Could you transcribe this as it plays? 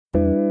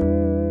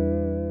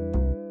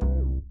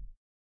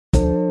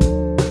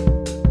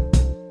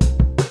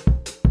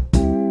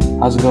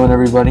How's it going,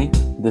 everybody?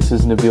 This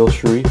is Nabil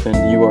Sharif,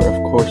 and you are,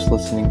 of course,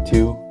 listening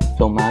to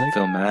Filmatic.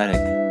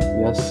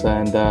 Yes,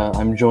 and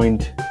I'm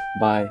joined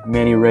by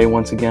Manny Ray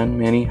once again.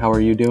 Manny, how are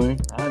you doing?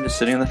 I'm just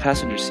sitting in the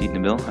passenger seat,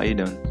 Nabil. How you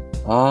doing?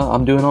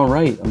 I'm doing all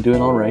right.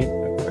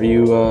 Are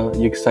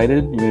you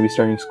excited? You're going to be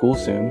starting school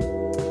soon.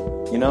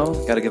 You know,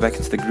 got to get back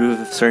into the groove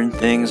of certain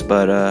things,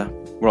 but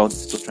we're all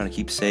still trying to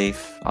keep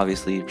safe,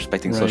 obviously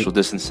respecting social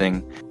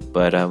distancing,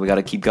 but we got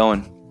to keep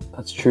going.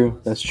 That's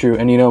true.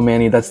 And you know,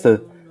 Manny, that's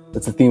the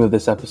theme of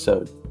this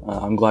episode.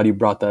 I'm glad you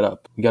brought that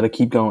up. You got to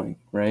keep going,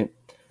 right?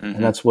 Mm-hmm.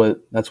 And that's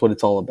what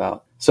it's all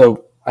about.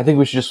 So I think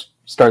we should just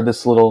start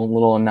this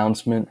little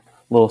announcement,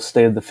 little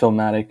state of the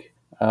Filmatic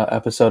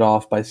episode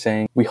off by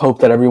saying we hope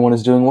that everyone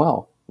is doing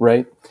well,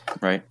 right?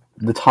 Right.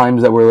 The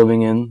times that we're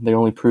living in, they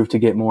only prove to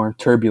get more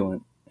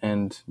turbulent,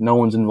 and no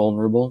one's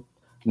invulnerable.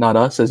 Not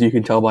us, as you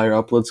can tell by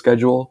our upload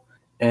schedule,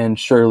 and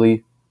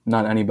surely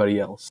not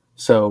anybody else.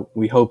 So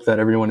we hope that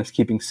everyone is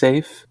keeping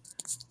safe,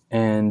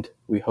 and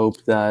we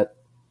hope that,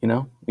 you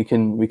know, we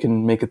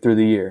can make it through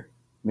the year,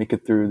 make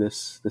it through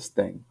this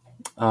thing.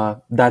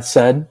 That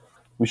said,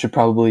 we should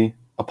probably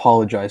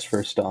apologize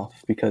first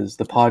off, because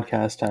the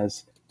podcast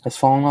has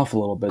fallen off a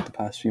little bit the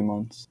past few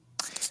months.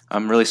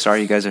 I'm really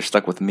sorry you guys are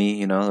stuck with me.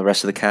 You know, the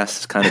rest of the cast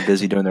is kind of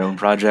busy doing their own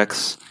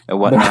projects and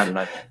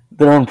whatnot.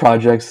 Their own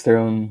projects, their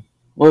own...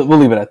 We'll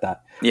leave it at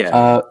that.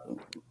 Yeah.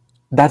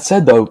 That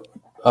said, though,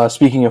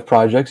 speaking of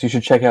projects, you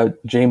should check out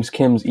James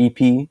Kim's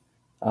EP.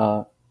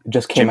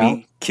 Just came out.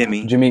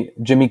 Jimmy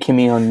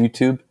Kimmy on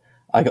YouTube.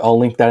 I'll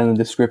link that in the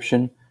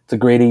description. It's a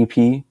great EP.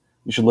 You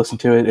should listen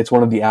to it. It's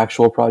one of the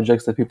actual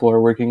projects that people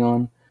are working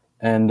on,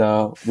 and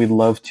we'd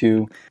love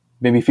to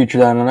maybe feature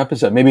that in an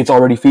episode. Maybe it's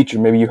already featured.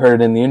 Maybe you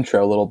heard it in the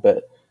intro a little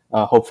bit.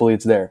 Hopefully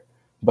it's there.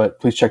 But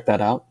please check that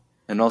out.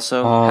 And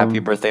also, happy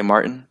birthday,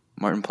 Martin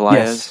Pelaez.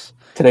 Yes.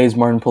 Today's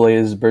Martin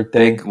Pelaez's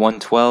birthday. Big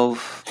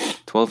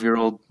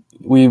 12-year-old.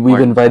 We've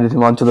invited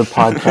him onto the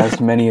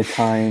podcast many a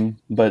time,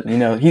 but you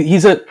know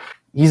he's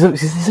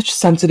such a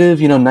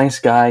sensitive, nice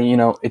guy. You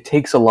know, it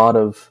takes a lot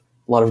of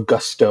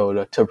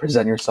gusto to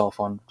present yourself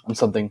on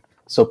something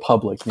so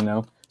public. You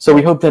know, so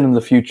we hope that in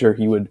the future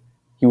he would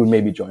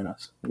maybe join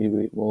us.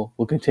 We'll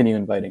continue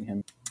inviting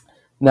him.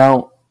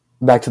 Now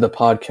back to the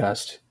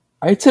podcast.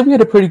 I'd say we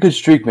had a pretty good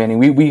streak, Manny.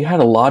 We had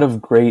a lot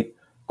of great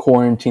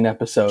quarantine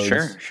episodes.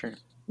 Sure.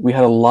 We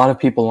had a lot of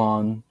people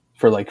on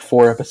for like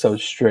 4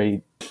 episodes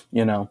straight,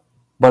 you know.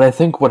 But I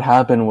think what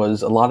happened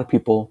was a lot of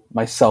people,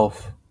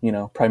 myself, you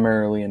know,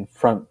 primarily and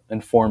front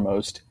and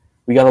foremost,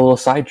 we got a little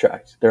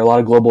sidetracked. There are a lot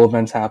of global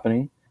events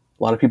happening.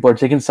 A lot of people are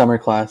taking summer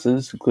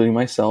classes, including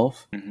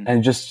myself,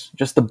 and just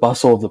the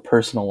bustle of the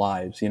personal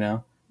lives, you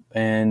know.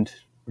 And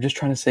we're just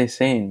trying to stay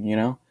sane, you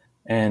know.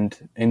 And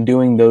in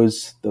doing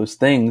those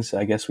things,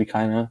 I guess we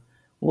dropped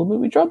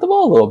the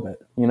ball a little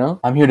bit, you know.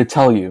 I'm here to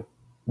tell you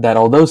that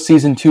although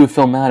season 2 of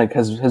Filmatic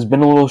has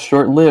been a little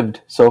short-lived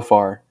so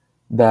far,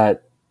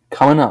 that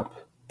coming up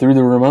through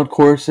the remote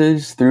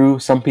courses, through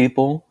some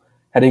people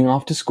heading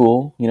off to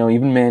school, you know,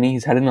 even Manny,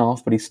 he's heading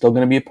off, but he's still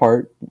going to be a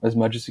part as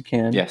much as he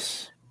can.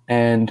 Yes.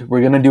 And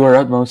we're going to do our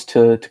utmost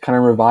to kind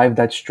of revive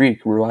that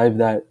streak, revive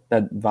that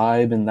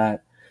vibe and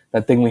that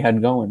thing we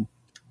had going.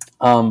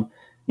 You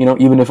know,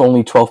 even if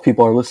only 12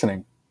 people are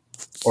listening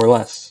or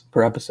less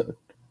per episode,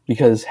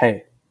 because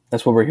hey,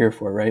 that's what we're here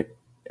for, right?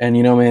 And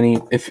you know, Manny,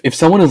 if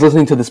someone is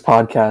listening to this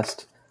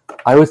podcast,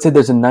 I would say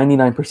there's a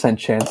 99%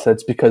 chance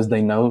that's because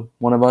they know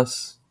one of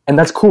us, and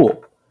that's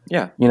cool.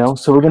 Yeah. You know,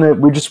 so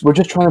we're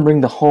just trying to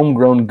bring the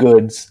homegrown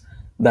goods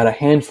that a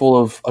handful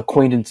of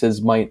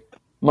acquaintances might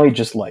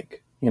just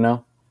like, you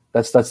know?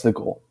 That's the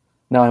goal.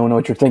 Now I know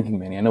what you're thinking,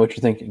 Manny. I know what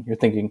you're thinking. You're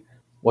thinking,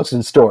 what's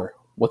in store?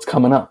 What's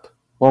coming up?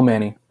 Well,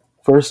 Manny,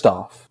 first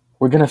off,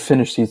 we're going to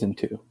finish season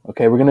 2.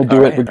 Okay? We're going to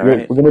do it.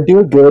 We're going to do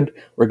it good.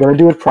 We're going to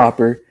do it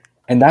proper.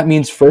 And that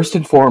means first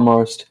and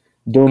foremost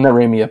doing that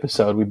Raimi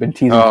episode we've been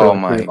teasing for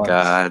like 3 months.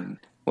 God.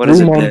 What has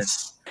it been?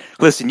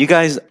 Listen, you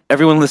guys,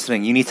 everyone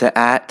listening, you need to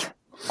 @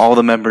 all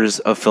the members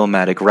of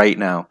Filmatic right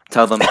now.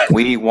 Tell them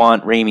we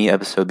want Raimi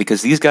episode,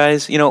 because these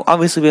guys, you know,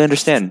 obviously we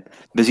understand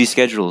busy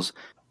schedules,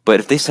 but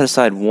if they set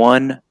aside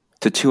 1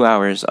 to 2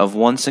 hours of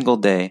one single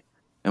day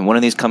in one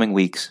of these coming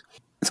weeks,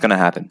 it's going to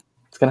happen.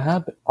 It's going to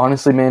happen.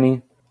 Honestly,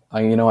 Manny,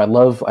 I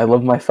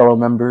love my fellow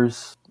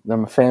members. They're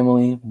my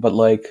family, but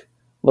like,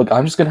 look,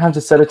 I'm just going to have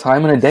to set a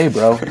time and a day,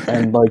 bro.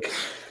 And like,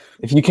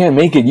 if you can't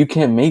make it, you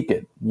can't make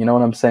it. You know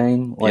what I'm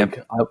saying? Like,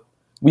 yep.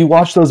 We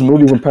watched those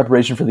movies in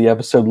preparation for the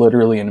episode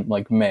literally in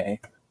like May.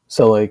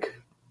 So like,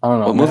 I don't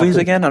know. What movies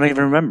again? I don't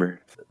even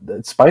remember.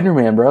 It's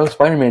Spider-Man, bro.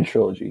 Spider-Man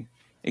trilogy.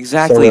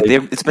 Exactly. So,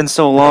 like, it's been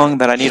so long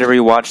that I need to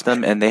rewatch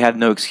them, and they had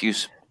no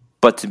excuse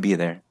but to be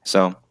there.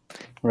 So,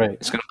 right.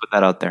 Just going to put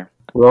that out there.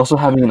 We're also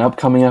having an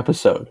upcoming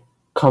episode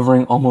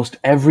covering almost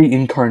every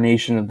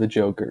incarnation of the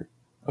Joker.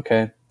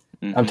 Okay?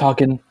 Mm-hmm.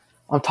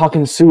 I'm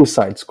talking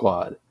Suicide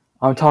Squad.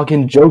 I'm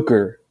talking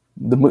Joker.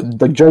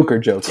 The Joker,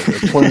 the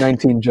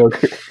 2019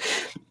 Joker.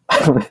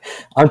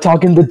 I'm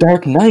talking The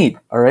Dark Knight,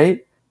 all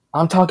right?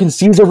 I'm talking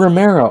Cesar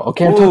Romero,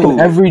 okay? I'm talking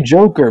every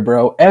Joker,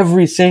 bro.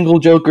 Every single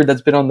Joker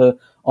that's been on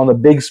on the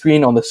big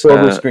screen, on the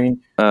silver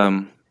screen.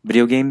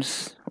 Video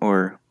games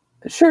or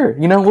Sure,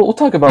 we'll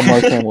talk about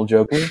Mark Hamill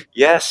Joker.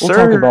 Yes, We'll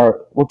sir.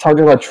 talk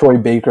about Troy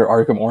Baker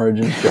Arkham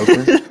Origins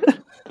Joker.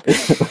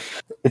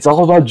 It's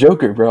all about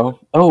Joker, bro.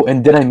 Oh,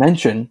 and did I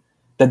mention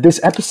that this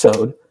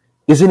episode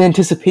is in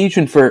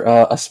anticipation for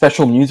a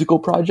special musical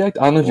project?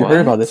 I don't know if you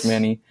heard about this,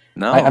 Manny.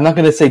 No. I'm not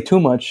going to say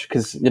too much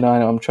because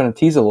I'm trying to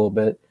tease a little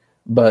bit,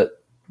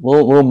 but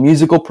little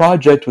musical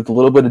project with a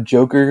little bit of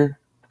Joker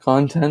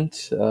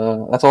content.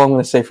 That's all I'm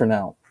going to say for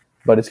now.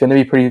 But it's going to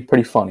be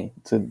pretty funny.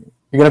 You're going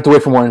to have to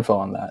wait for more info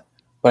on that.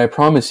 But I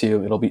promise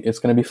you, it's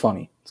going to be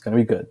funny. It's going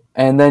to be good.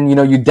 And then,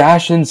 you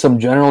dash in some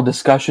general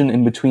discussion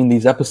in between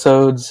these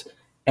episodes.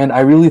 And I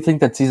really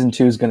think that season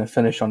 2 is going to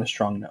finish on a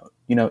strong note.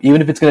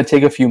 Even if it's going to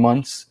take a few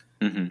months,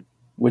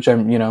 which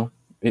I'm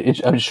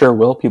sure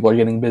will. People are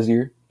getting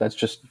busier. That's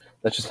just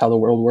how the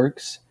world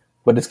works.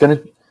 But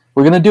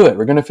we're going to do it.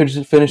 We're going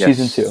to finish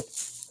season 2.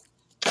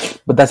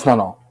 But that's not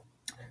all.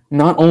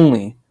 Not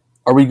only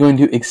are we going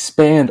to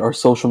expand our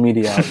social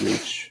media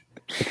outreach.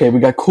 Okay, we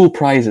got cool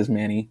prizes,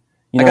 Manny.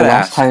 I gotta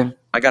ask.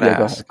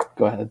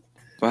 Go ahead.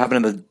 What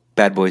happened to the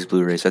Bad Boys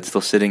Blu-ray? Is that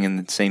still sitting in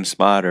the same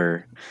spot,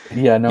 or?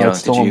 Yeah, no, it's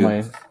still on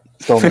my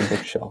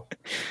bookshelf.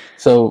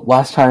 So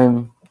last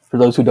time, for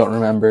those who don't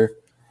remember,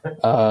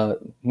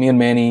 me and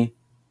Manny,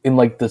 in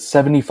like the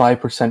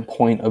 75%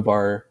 point of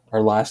our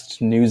last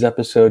news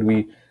episode,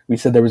 we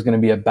said there was going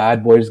to be a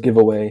Bad Boys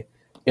giveaway,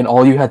 and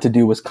all you had to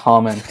do was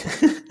comment.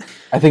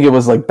 I think it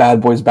was like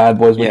Bad Boys,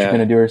 what you're going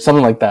to do, or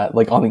something like that,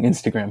 like on the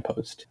Instagram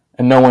post,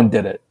 and no one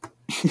did it.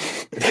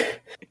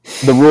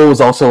 The rule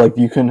was also like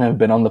you couldn't have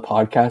been on the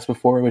podcast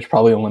before, which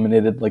probably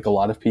eliminated like a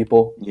lot of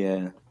people.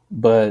 Yeah.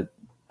 But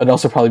it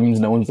also probably means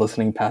no one's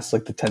listening past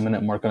like the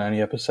 10-minute mark on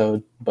any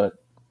episode. But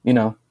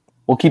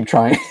we'll keep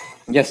trying.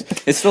 Yes,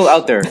 it's still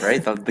out there,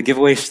 right? The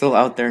giveaway is still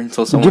out there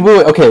until someone.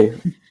 Giveaway. Okay,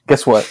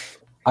 guess what?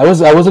 I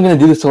wasn't gonna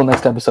do this till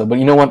next episode, but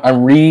you know what?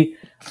 I'm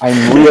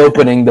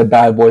reopening the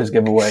Bad Boys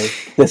giveaway.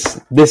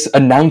 This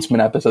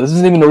announcement episode. This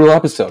isn't even a real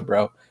episode,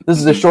 bro. This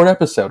is a short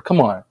episode.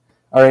 Come on.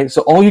 All right.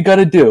 So all you got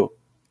to do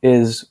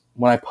is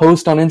when I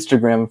post on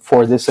Instagram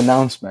for this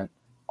announcement,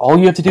 all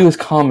you have to do is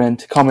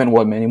comment. Comment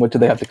what, Manny? What do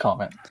they have to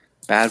comment?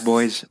 Bad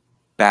Boys.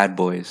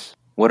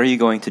 What are you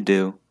going to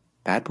do?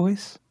 Bad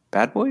Boys?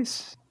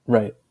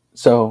 Right.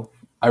 So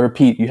I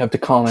repeat, you have to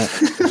comment.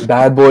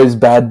 Bad Boys.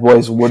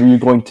 What are you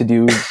going to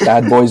do?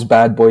 Bad Boys? ?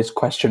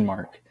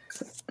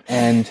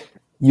 And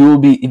you will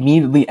be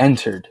immediately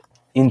entered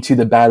into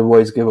the Bad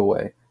Boys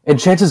giveaway. And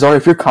chances are,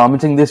 if you're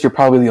commenting this, you're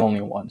probably the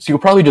only one. So you'll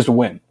probably just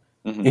win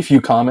if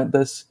you comment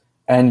this.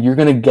 And you're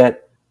going to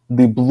get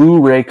the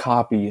Blu-ray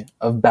copy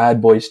of Bad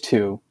Boys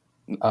 2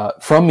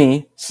 from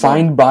me,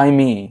 signed by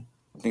me.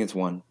 I think it's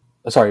 1.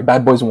 Sorry,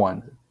 Bad Boys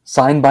 1.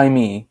 Signed by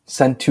me,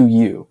 sent to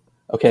you.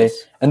 Okay?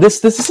 Yes. And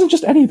this isn't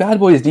just any Bad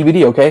Boys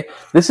DVD, okay?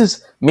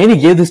 Manny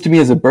gave this to me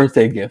as a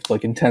birthday gift,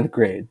 like in 10th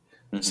grade.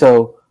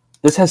 So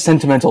this has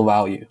sentimental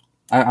value.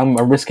 I'm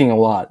risking a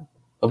lot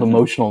of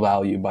emotional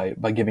value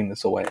by giving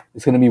this away.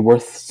 It's going to be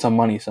worth some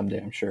money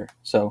someday, I'm sure.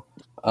 So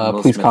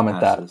please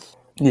comment that.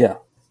 Yeah.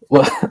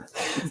 Well,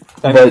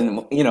 like in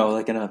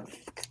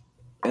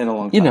a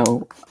long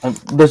time.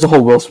 There's a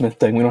whole Will Smith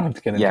thing. We don't have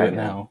to get into it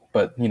now,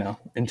 but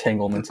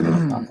entanglements and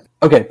whatnot.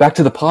 Okay, back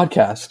to the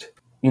podcast.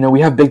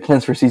 We have big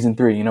plans for season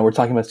 3. We're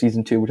talking about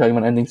season 2. We're talking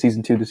about ending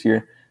season 2 this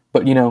year.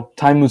 But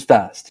time moves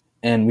fast,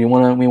 and we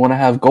want to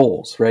have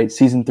goals, right?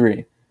 Season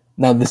 3.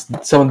 Now,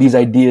 some of these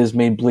ideas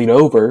may bleed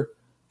over,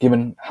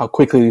 given how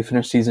quickly we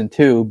finish season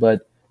 2.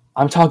 But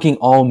I'm talking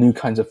all new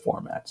kinds of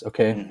formats.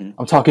 Okay,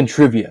 I'm talking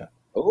trivia.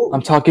 Ooh.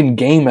 I'm talking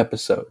game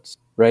episodes,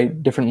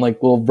 right? Different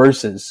like little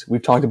verses.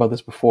 We've talked about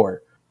this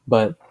before,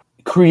 but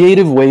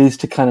creative ways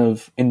to kind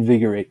of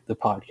invigorate the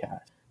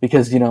podcast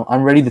because,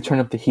 I'm ready to turn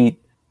up the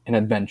heat and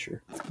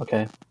adventure.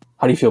 Okay.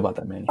 How do you feel about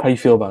that, man? How do you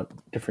feel about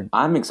different?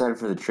 I'm excited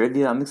for the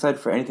trivia. I'm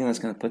excited for anything that's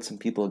going to put some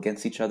people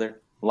against each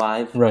other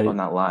live. Right. Well,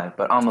 not live,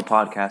 but on the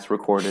podcast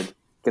recorded.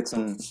 Get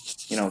some,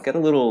 get a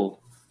little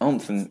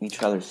oomph in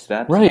each other's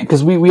steps. Right,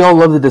 because we all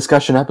love the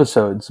discussion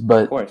episodes,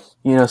 but of course.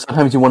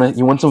 Sometimes you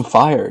want some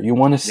fire. You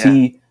want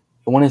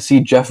to see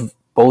Jeff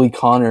bully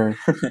Connor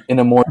in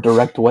a more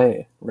direct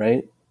way,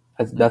 right?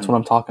 That's what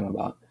I'm talking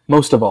about.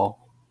 Most of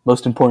all,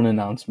 most important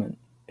announcement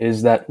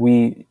is that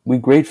we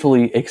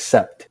gratefully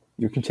accept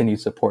your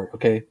continued support.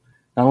 Okay,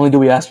 not only do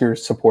we ask your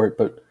support,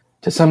 but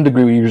to some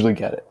degree we usually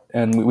get it,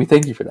 and we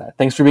thank you for that.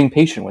 Thanks for being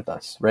patient with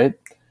us, right?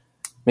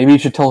 Maybe you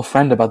should tell a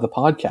friend about the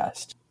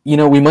podcast. We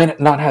might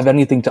not have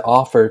anything to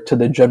offer to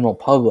the general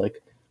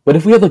public, but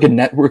if we have like a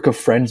network of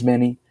friends,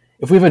 Manny,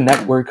 if we have a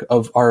network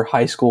of our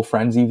high school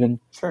friends even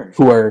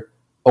who are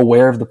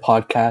aware of the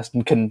podcast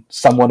and can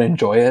somewhat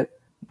enjoy it,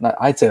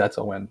 I'd say that's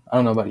a win. I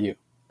don't know about you,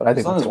 but I think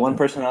as long as one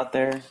person out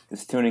there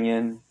is tuning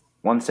in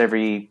once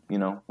every,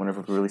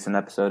 whenever we release an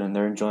episode and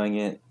they're enjoying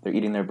it, they're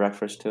eating their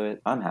breakfast to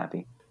it, I'm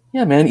happy.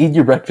 Yeah, man, eat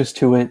your breakfast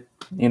to it,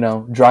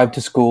 drive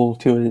to school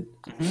to it,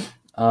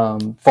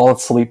 fall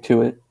asleep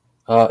to it.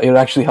 It would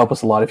actually help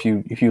us a lot if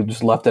you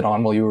just left it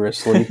on while you were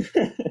asleep.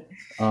 Put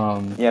it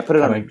on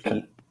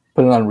repeat.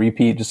 put it on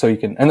repeat just so you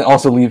can, and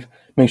also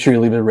make sure you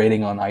leave a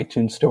rating on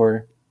iTunes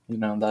Store. You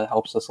know, that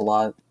helps us a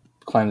lot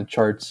climb the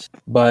charts.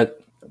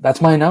 But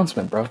that's my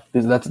announcement, bro.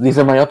 These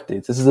are my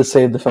updates. This is the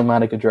Save the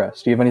Filmatic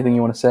address. Do you have anything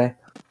you want to say?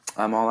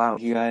 I'm all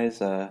out, you guys.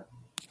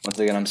 Once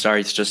again, I'm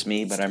sorry it's just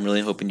me, but I'm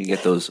really hoping you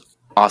get those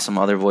awesome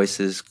other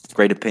voices,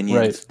 great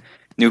opinions,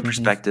 new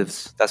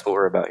perspectives. That's what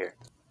we're about here.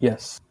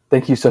 Yes.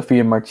 Thank you,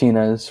 Sophia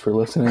Martinez, for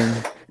listening.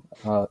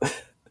 But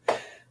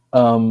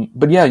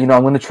yeah, you know,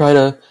 I'm gonna try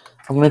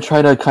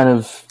to kind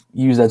of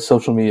use that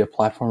social media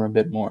platform a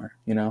bit more,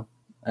 you know,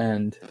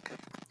 and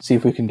see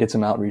if we can get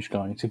some outreach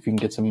going, see if we can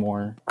get some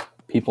more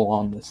people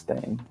on this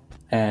thing.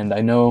 And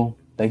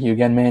thank you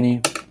again,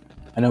 Manny.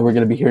 I know we're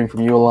gonna be hearing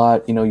from you a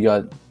lot. You know,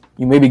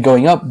 you may be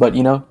going up, but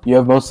you know, you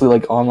have mostly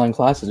like online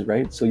classes,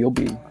 right? So you'll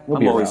be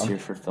always around. Here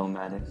for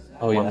Filmatic.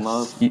 Oh, One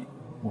love.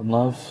 One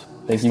love.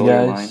 Thank you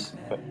guys.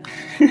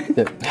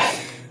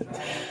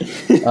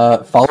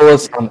 Follow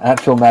us on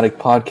 @Filmatic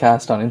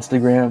Podcast on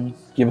Instagram.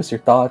 Give us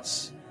your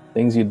thoughts,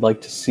 things you'd like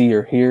to see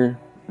or hear.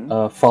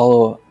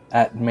 Follow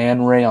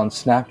 @ManRay on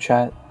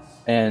Snapchat.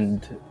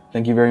 And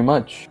thank you very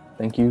much.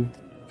 Thank you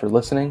for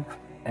listening.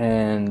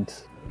 And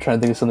I'm trying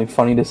to think of something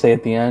funny to say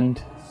at the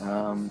end.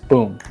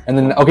 Boom. And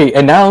then, okay,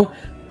 and now,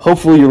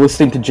 hopefully you're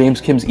listening to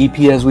James Kim's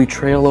EP as we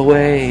trail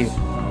away.